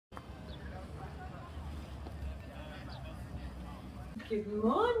Good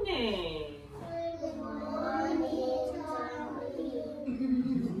morning. Good morning,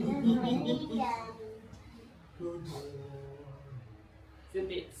 It's a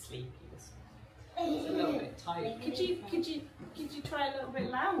bit sleepy this morning. It's a little bit tired. Could you try a little bit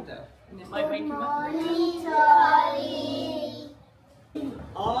louder? And it might wake him up.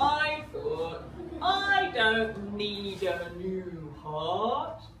 I thought I don't need a new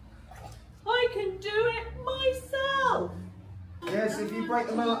heart. I can do it myself. Yes, if you break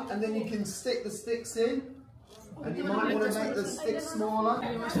them up and then you can stick the sticks in, and you might want to make the sticks smaller.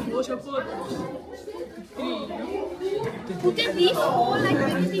 We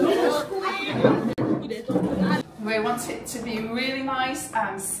want it to be really nice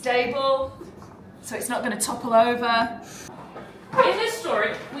and stable, so it's not going to topple over. In this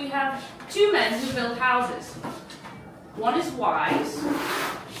story, we have two men who build houses. One is wise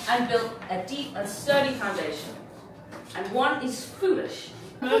and built a deep and sturdy foundation, and one is foolish.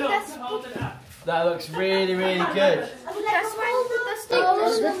 That looks really, really good.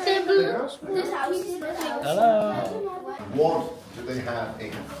 Hello. What do they have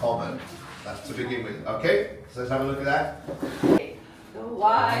in common? That's to begin with. Okay, so let's have a look at that. The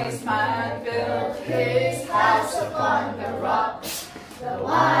wise man built his house upon the rock. The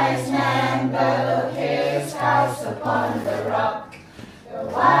wise man built his house upon the rock. The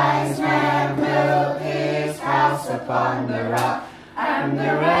wise man built his house upon the rock, and the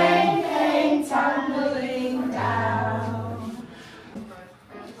rain came tumbling down.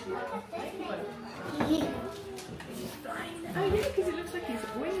 Oh yeah, because it looks like his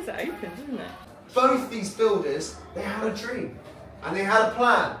wings are open, doesn't it? Both these builders, they had a dream and they had a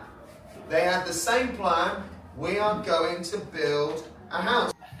plan. They had the same plan. We are going to build a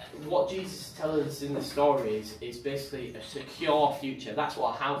house. What Jesus tells us in the story is basically a secure future. That's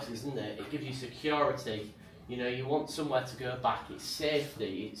what a house is, isn't it? It gives you security. You know, you want somewhere to go back. It's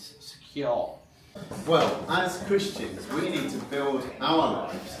safety. It's secure. Well, as Christians, we need to build our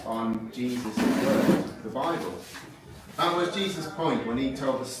lives on Jesus' word, the Bible. That was Jesus' point when he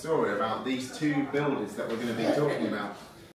told the story about these two builders that we're going to be talking about.